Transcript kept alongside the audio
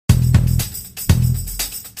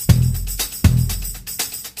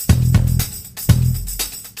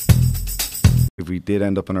we did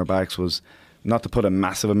end up on our backs was not to put a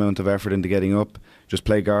massive amount of effort into getting up, just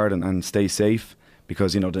play guard and stay safe,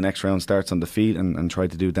 because, you know, the next round starts on the feet and try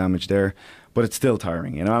to do damage there. But it's still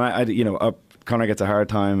tiring, you know. And Conor gets a hard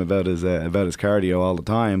time about his cardio all the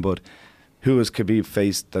time, but who has Khabib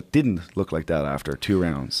faced that didn't look like that after 2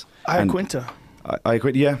 rounds? Iaquinta.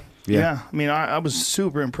 Yeah. I mean, I was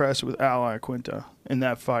super impressed with Iaquinta in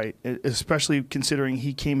that fight, especially considering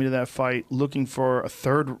he came into that fight looking for a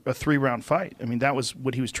 3-round fight. I mean, that was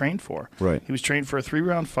what he was trained for. Right. He was trained for a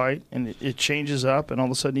 3-round fight, and it changes up, and all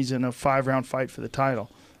of a sudden he's in a 5-round fight for the title.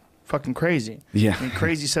 Fucking crazy. Yeah. I mean,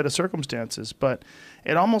 crazy set of circumstances. But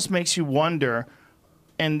it almost makes you wonder,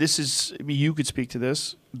 and this is, I mean, you could speak to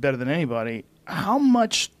this better than anybody, how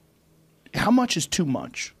much is too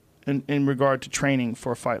much in regard to training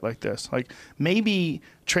for a fight like this? Like, maybe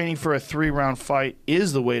training for a 3-round fight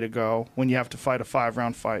is the way to go when you have to fight a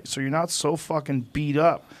 5-round fight, so you're not so fucking beat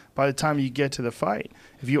up by the time you get to the fight.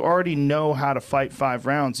 If you already know how to fight 5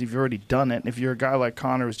 rounds, if you've already done it, and if you're a guy like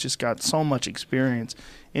Conor who's just got so much experience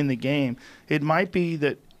in the game, it might be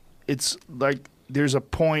that it's like there's a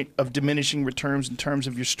point of diminishing returns in terms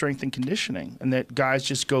of your strength and conditioning, and that guys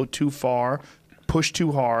just go too far, push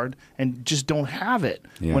too hard, and just don't have it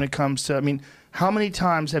when it comes to, I mean, how many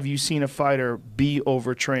times have you seen a fighter be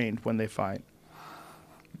overtrained when they fight?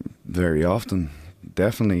 Very often,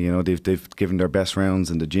 definitely. You know, they've given their best rounds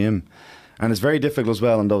in the gym, and it's very difficult as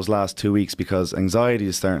well in those last 2 weeks because anxiety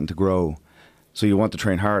is starting to grow, so you want to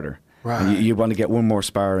train harder. Right. And you want to get one more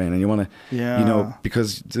spar in, and you want to, you know,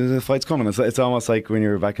 because the fight's coming. It's almost like when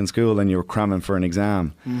you're back in school and you're cramming for an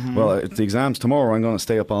exam. Well, if the exam's tomorrow, I'm going to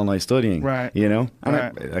stay up all night studying. Right. You know,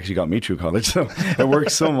 and it actually got me through college, so it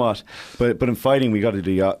works somewhat. But in fighting, we got to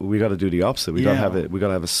do the opposite. We got to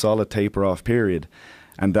have a solid taper off period.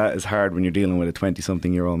 And that is hard when you're dealing with a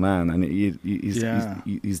 20-something-year-old man, and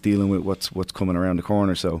he's dealing with what's coming around the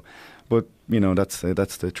corner. So, but you know, that's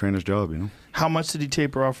the trainer's job. You know. How much did he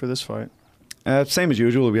taper off for this fight? Same as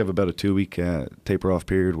usual. We have about a 2-week taper off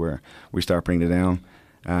period where we start bringing it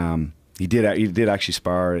down. He did actually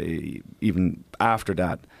spar even after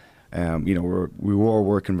that. You know, we were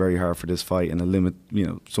working very hard for this fight in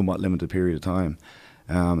a somewhat limited period of time.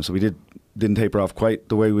 So we didn't taper off quite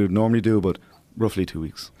the way we would normally do, but roughly 2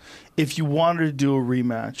 weeks. If you wanted to do a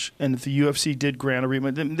rematch, and if the UFC did grant a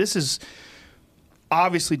rematch, then this is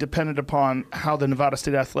obviously dependent upon how the Nevada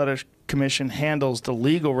State Athletic Commission handles the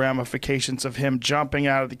legal ramifications of him jumping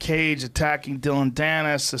out of the cage, attacking Dylan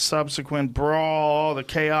Dennis, the subsequent brawl, the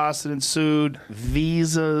chaos that ensued,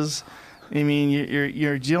 visas. I mean,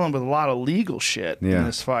 you're dealing with a lot of legal shit in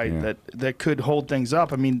this fight that could hold things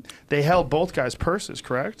up. I mean, they held both guys' purses,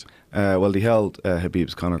 correct? Well, they held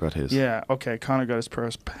Khabib's. Conor got his. Yeah, okay. Conor got his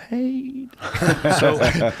purse paid.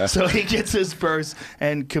 so he gets his purse.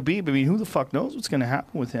 And Khabib, I mean, who the fuck knows what's going to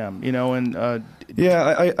happen with him? You know, and I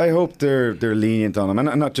hope they're lenient on him,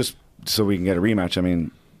 and not just so we can get a rematch. I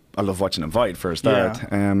mean, I love watching him fight for a start,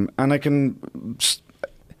 and I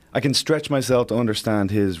can stretch myself to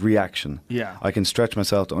understand his reaction. Yeah, I can stretch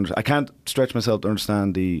myself to I can't stretch myself to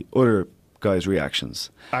understand the other guys' reactions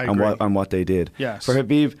and what they did. Yes. For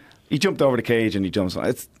Khabib, he jumped over the cage and he jumps on.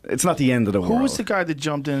 It's not the end of the world. Who was the guy that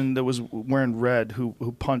jumped in that was wearing red who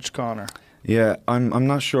punched Conor? Yeah, I'm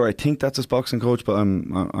not sure. I think that's his boxing coach, but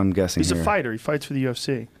I'm guessing. He's a fighter. He fights for the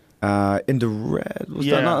UFC. In the red, was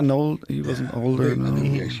that not an old? He wasn't older. No.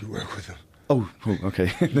 He actually worked with him. Oh,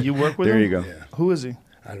 okay. You work with him? There you go. Yeah. Who is he?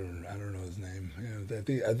 I don't know his name. Yeah, I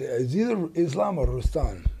think it's either Islam or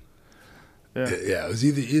Rustam. Yeah, it was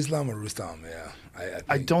either Islam or Rustam. Yeah.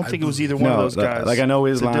 I don't think it was either one of those guys. Like I know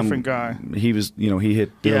Islam. It's a different guy. He was, he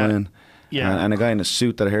hit Dylan. Yeah. And a guy in a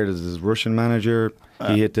suit that I heard is his Russian manager.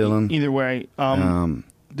 He hit Dylan. Either way,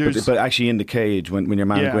 but actually in the cage when your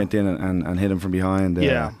man went in and hit him from behind.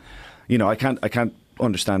 I can't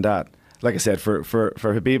understand that. Like I said, for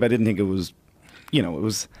Khabib, I didn't think it was,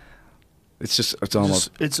 It's almost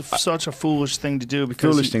such a foolish thing to do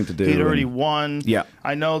because he'd already won. Yeah,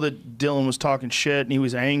 I know that Dylan was talking shit and he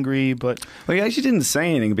was angry, but he actually didn't say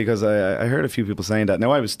anything because I heard a few people saying that. Now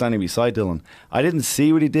I was standing beside Dylan. I didn't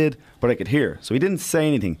see what he did, but I could hear. So he didn't say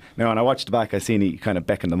anything. Now, and I watched back. I seen he kind of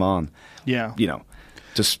beckoned them on. Yeah,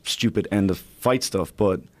 just stupid end of fight stuff.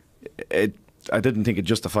 But I didn't think it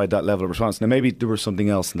justified that level of response. Now maybe there was something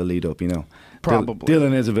else in the lead up. Probably.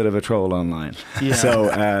 Dylan is a bit of a troll online. Yeah.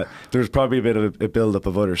 So there's probably a bit of a build-up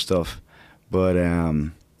of other stuff. But,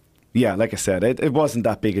 like I said, it wasn't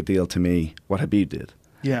that big a deal to me what Khabib did.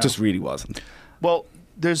 Yeah. It just really wasn't. Well,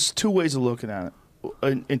 there's two ways of looking at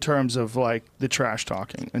it in terms of, like, the trash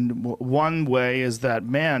talking. And one way is that,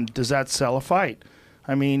 man, does that sell a fight?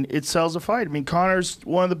 I mean, it sells a fight. I mean, Conor's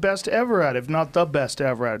one of the best ever at it, if not the best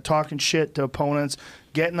ever at it, talking shit to opponents,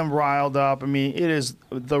 getting them riled up. I mean, it is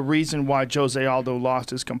the reason why Jose Aldo lost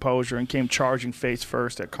his composure and came charging face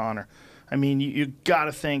first at Conor. I mean, you got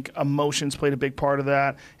to think emotions played a big part of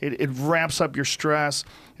that. It ramps up your stress.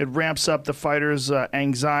 It ramps up the fighter's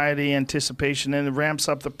anxiety, anticipation, and it ramps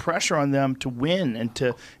up the pressure on them to win.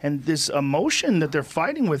 And this emotion that they're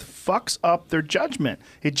fighting with fucks up their judgment.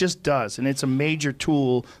 It just does, and it's a major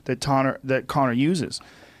tool that Conor uses.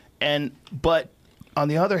 But on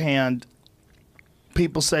the other hand,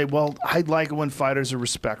 people say, well, I like it when fighters are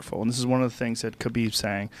respectful. And this is one of the things that Khabib's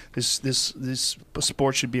saying. This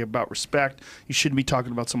sport should be about respect. You shouldn't be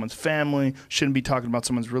talking about someone's family. Shouldn't be talking about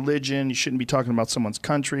someone's religion. You shouldn't be talking about someone's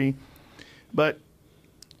country. But,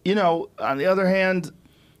 you know, on the other hand,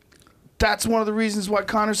 that's one of the reasons why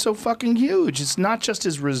Conor's so fucking huge. It's not just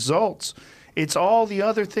his results. It's all the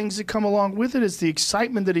other things that come along with it. It's the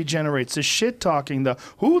excitement that he generates, the shit talking, the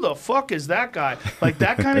who the fuck is that guy? Like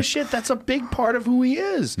that kind of shit, that's a big part of who he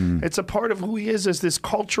is. It's a part of who he is as this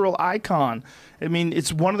cultural icon. I mean,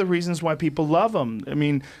 it's one of the reasons why people love him. I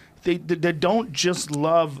mean, they don't just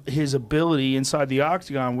love his ability inside the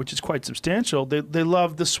octagon, which is quite substantial. They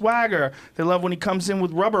love the swagger. They love when he comes in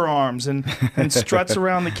with rubber arms and struts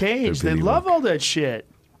around the cage. They love all that shit.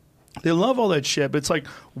 They love all that shit, but it's like,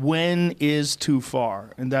 when is too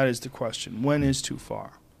far? And that is the question. When is too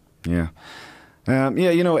far? Yeah.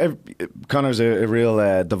 You know, Conor's a real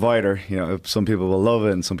divider. You know, some people will love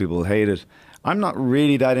it and some people will hate it. I'm not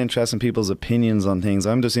really that interested in people's opinions on things.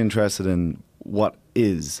 I'm just interested in what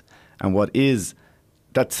is. And what is,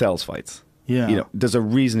 that sells fights. Yeah. You know, there's a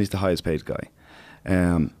reason he's the highest paid guy.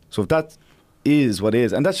 So if that is what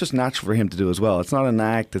is, and that's just natural for him to do as well. It's not an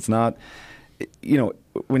act. It's not... You know,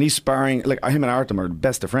 when he's sparring, like him and Artem are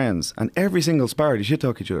best of friends, and every single spar they shit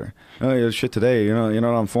talk each other. Oh, you're shit today. You're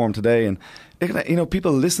not on form today, and you know,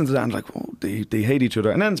 people listen to that and like, oh, they hate each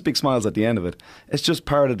other, and then it's big smiles at the end of it. It's just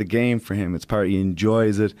part of the game for him. It's part. He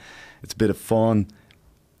enjoys it. It's a bit of fun.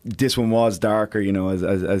 This one was darker, you know,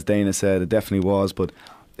 as Dana said, it definitely was, but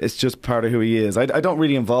it's just part of who he is. I don't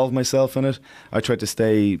really involve myself in it. I try to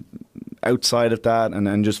stay outside of that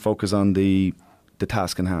and just focus on the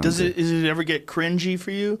task in hand. Does it ever get cringy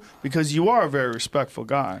for you? Because you are a very respectful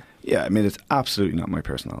guy. Yeah, I mean, it's absolutely not my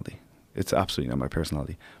personality. It's absolutely not my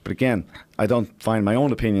personality. But again, I don't find my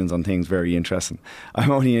own opinions on things very interesting.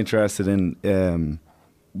 I'm only interested in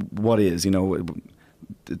what is. You know,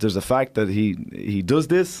 there's a fact that he does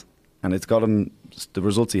this, and it's got him the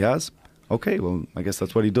results he has. Okay, well, I guess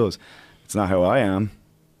that's what he does. It's not how I am.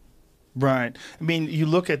 Right. I mean, you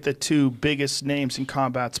look at the two biggest names in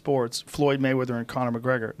combat sports, Floyd Mayweather and Conor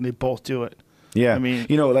McGregor, and they both do it. Yeah. I mean,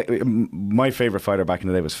 you know, like my favorite fighter back in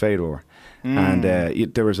the day was Fedor. And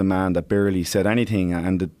there was a man that barely said anything,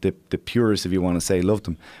 and the purists, if you want to say, loved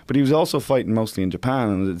him. But he was also fighting mostly in Japan,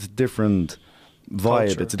 and it's a different vibe.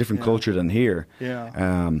 Culture. It's a different culture than here.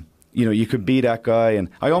 Yeah. You know, you could be that guy, and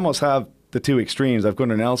I almost have the two extremes. I've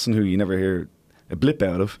Gunnar Nelson, who you never hear a blip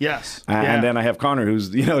out of. Yes. And then I have Conor,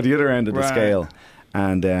 who's, you know, the other end of the scale.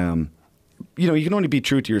 And, you know, you can only be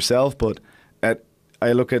true to yourself, but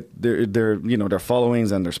I look at their you know, their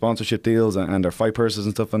followings and their sponsorship deals and their fight purses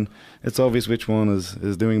and stuff, and it's obvious which one is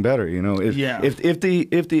doing better. You know,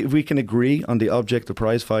 if we can agree on the object of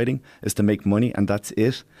prize fighting is to make money, and that's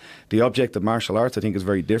it. The object of martial arts, I think, is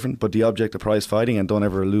very different. But the object of prize fighting, and don't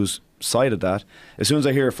ever lose sight of that. As soon as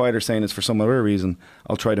I hear a fighter saying it's for some other reason,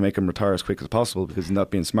 I'll try to make him retire as quick as possible because he's not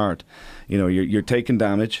being smart. You know, you're taking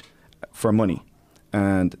damage for money,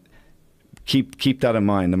 and keep that in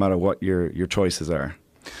mind no matter what your choices are.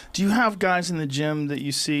 Do you have guys in the gym that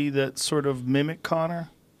you see that sort of mimic Conor?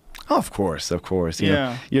 Oh, of course. You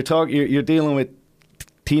know, you're dealing with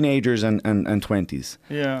teenagers and 20s.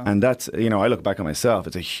 Yeah. And that's, you know, I look back at myself,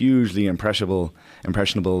 it's a hugely impressionable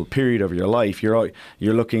period of your life. You're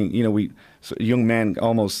looking, you know, young men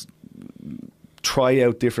almost try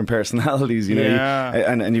out different personalities, you know.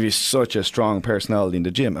 And you have such a strong personality in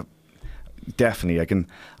the gym. Definitely,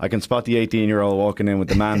 I can spot the 18-year-old walking in with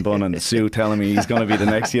the man bun and the suit, telling me he's going to be the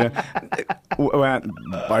next year.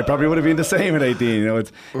 I probably would have been the same at 18. You know,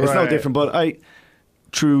 it's no different. But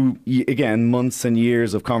through again months and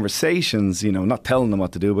years of conversations, you know, not telling them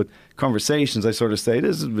what to do, but conversations, I sort of say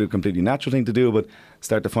this is a completely natural thing to do, but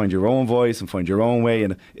start to find your own voice and find your own way.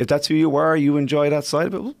 And if that's who you are, you enjoy that side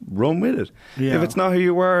of it, well, run with it. Yeah. If it's not who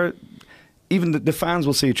you are, even the fans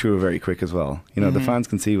will see through it very quick as well. You know, the fans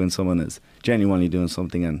can see when someone is genuinely doing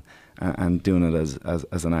something and doing it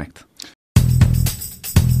as an act.